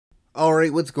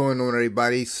Alright, what's going on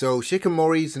everybody? So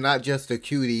Shikimori's Not Just a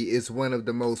Cutie is one of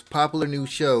the most popular new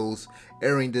shows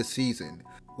airing this season.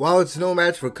 While it's no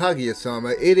match for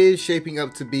Kaguya-sama, it is shaping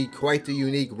up to be quite the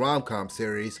unique rom-com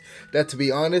series that, to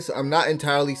be honest, I'm not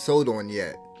entirely sold on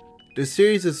yet. The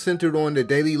series is centered on the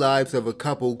daily lives of a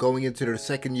couple going into their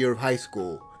second year of high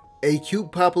school. A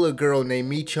cute popular girl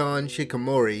named Michan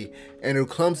Shikimori and her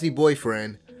clumsy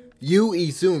boyfriend, Yu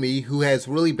Izumi, who has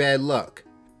really bad luck.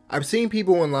 I've seen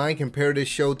people online compare this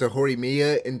show to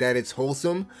Horimiya in that it's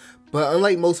wholesome, but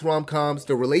unlike most rom-coms,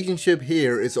 the relationship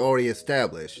here is already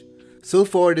established. So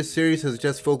far, this series has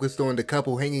just focused on the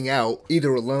couple hanging out,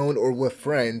 either alone or with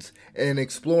friends, and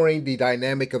exploring the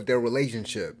dynamic of their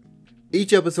relationship.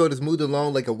 Each episode is moved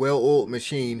along like a well-oiled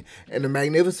machine, and the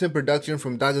magnificent production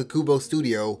from Dagakubo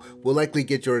Studio will likely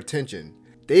get your attention.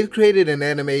 They've created an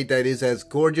anime that is as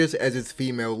gorgeous as its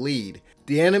female lead.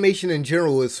 The animation in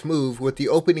general is smooth, with the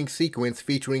opening sequence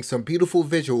featuring some beautiful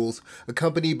visuals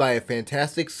accompanied by a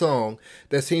fantastic song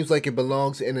that seems like it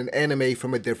belongs in an anime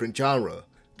from a different genre.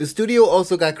 The studio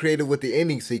also got creative with the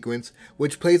ending sequence,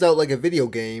 which plays out like a video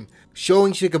game,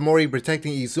 showing Shikimori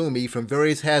protecting Izumi from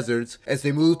various hazards as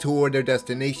they move toward their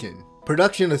destination.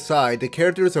 Production aside, the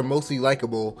characters are mostly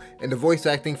likable, and the voice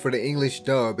acting for the English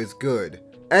dub is good.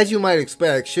 As you might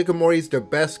expect, Shikimori is the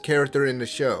best character in the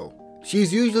show.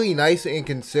 She's usually nice and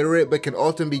considerate, but can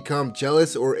often become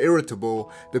jealous or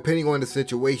irritable depending on the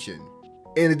situation.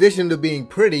 In addition to being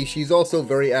pretty, she's also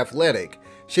very athletic.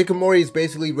 Shikimori is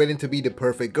basically written to be the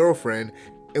perfect girlfriend,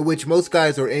 in which most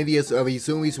guys are envious of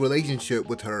Izumi's relationship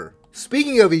with her.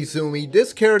 Speaking of Izumi,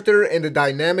 this character and the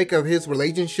dynamic of his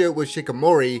relationship with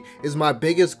Shikimori is my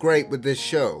biggest gripe with this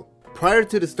show. Prior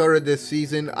to the start of this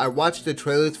season, I watched the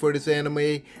trailers for this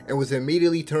anime and was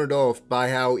immediately turned off by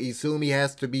how Izumi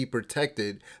has to be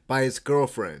protected by his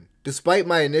girlfriend. Despite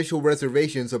my initial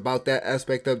reservations about that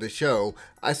aspect of the show,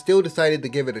 I still decided to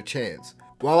give it a chance.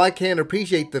 While I can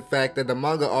appreciate the fact that the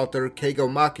manga author Keigo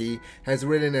Maki has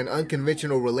written an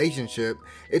unconventional relationship,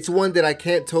 it's one that I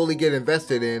can't totally get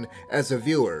invested in as a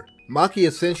viewer. Maki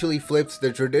essentially flips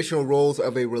the traditional roles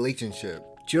of a relationship.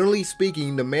 Generally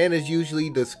speaking, the man is usually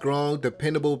the strong,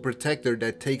 dependable protector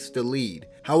that takes the lead.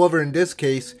 However, in this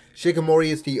case, Shikimori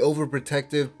is the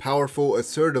overprotective, powerful,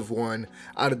 assertive one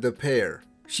out of the pair.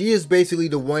 She is basically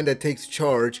the one that takes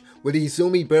charge, with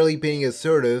Izumi barely being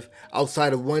assertive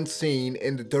outside of one scene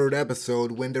in the third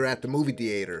episode when they're at the movie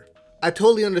theater. I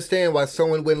totally understand why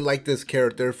someone wouldn't like this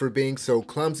character for being so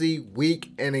clumsy,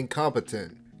 weak, and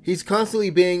incompetent. He's constantly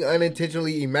being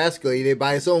unintentionally emasculated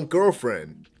by his own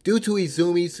girlfriend. Due to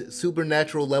Izumi's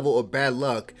supernatural level of bad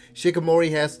luck, Shikimori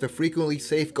has to frequently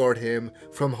safeguard him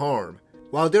from harm.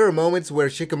 While there are moments where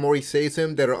Shikimori saves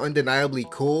him that are undeniably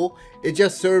cool, it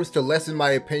just serves to lessen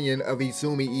my opinion of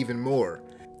Izumi even more.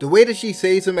 The way that she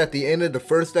saves him at the end of the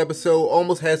first episode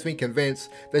almost has me convinced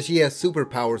that she has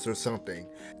superpowers or something.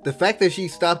 The fact that she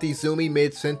stopped Izumi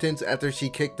mid-sentence after she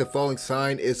kicked the falling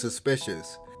sign is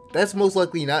suspicious. That's most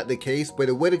likely not the case, but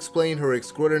it would explain her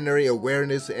extraordinary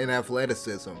awareness and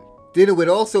athleticism. Then it would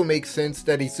also make sense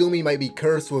that Izumi might be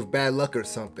cursed with bad luck or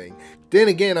something. Then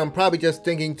again, I'm probably just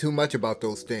thinking too much about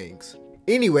those things.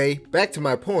 Anyway, back to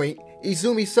my point,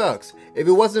 Izumi sucks. If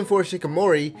it wasn't for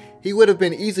Shikimori, he would have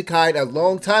been isekai'd a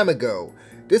long time ago.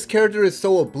 This character is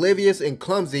so oblivious and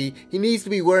clumsy, he needs to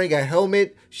be wearing a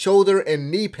helmet, shoulder, and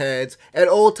knee pads at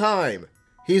all time.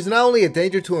 He is not only a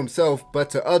danger to himself, but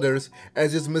to others,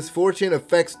 as his misfortune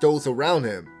affects those around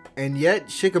him. And yet,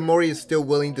 Shikimori is still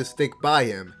willing to stick by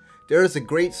him. There is a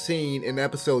great scene in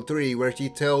episode 3 where she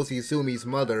tells Izumi's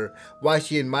mother why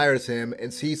she admires him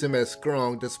and sees him as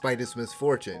strong despite his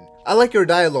misfortune. I like her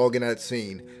dialogue in that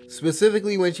scene,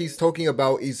 specifically when she's talking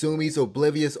about Izumi's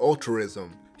oblivious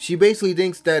altruism. She basically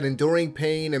thinks that enduring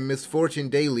pain and misfortune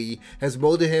daily has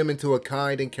molded him into a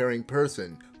kind and caring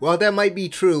person. While that might be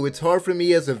true, it's hard for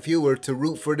me as a viewer to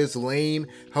root for this lame,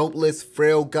 helpless,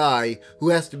 frail guy who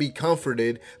has to be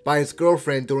comforted by his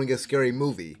girlfriend during a scary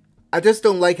movie. I just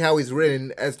don't like how he's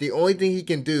written, as the only thing he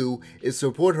can do is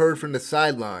support her from the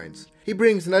sidelines. He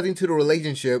brings nothing to the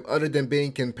relationship other than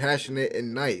being compassionate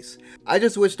and nice. I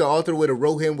just wish the author would have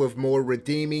wrote him with more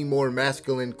redeeming, more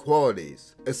masculine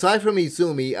qualities. Aside from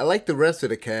Izumi, I like the rest of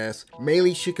the cast,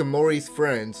 mainly Shikimori's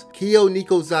friends, Kyo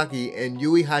Nikozaki and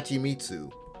Yui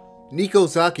Hachimitsu.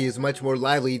 Nikozaki is much more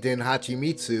lively than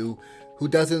Hachimitsu, who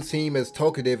doesn't seem as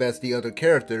talkative as the other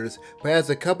characters, but has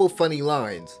a couple funny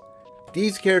lines.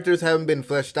 These characters haven't been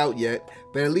fleshed out yet,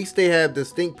 but at least they have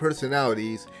distinct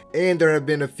personalities, and there have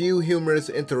been a few humorous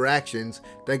interactions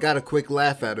that got a quick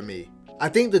laugh out of me. I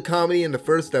think the comedy in the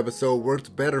first episode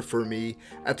worked better for me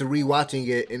after rewatching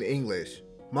it in English.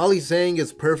 Molly Zhang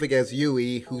is perfect as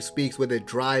Yui, who speaks with a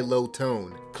dry, low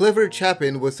tone. Clifford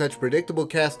Chapin with such predictable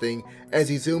casting as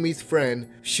Izumi's friend,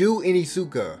 Shu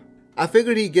Inizuka. I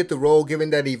figured he'd get the role given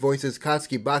that he voices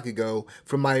Katsuki Bakugo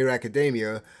from My Hero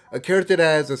Academia, a character that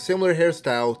has a similar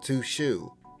hairstyle to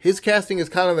Shu. His casting is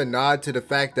kind of a nod to the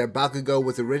fact that Bakugo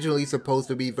was originally supposed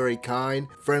to be very kind,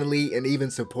 friendly, and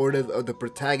even supportive of the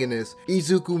protagonist,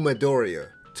 Izuku Midoriya.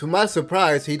 To my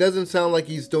surprise, he doesn't sound like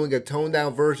he's doing a toned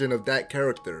down version of that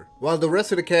character. While the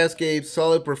rest of the cast gave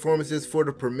solid performances for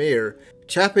the premiere,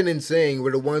 Chapin and Zhang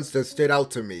were the ones that stood out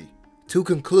to me. To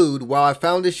conclude, while I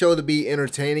found this show to be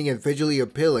entertaining and visually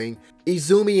appealing,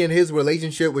 Izumi and his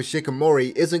relationship with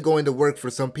Shikimori isn't going to work for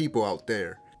some people out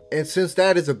there. And since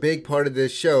that is a big part of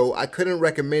this show, I couldn't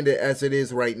recommend it as it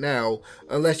is right now,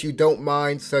 unless you don't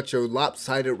mind such a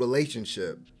lopsided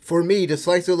relationship. For me, the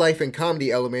slice of life and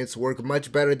comedy elements work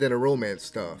much better than the romance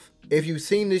stuff. If you've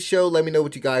seen this show, let me know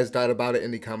what you guys thought about it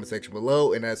in the comment section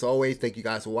below, and as always, thank you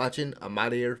guys for watching. I'm out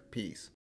of here. Peace.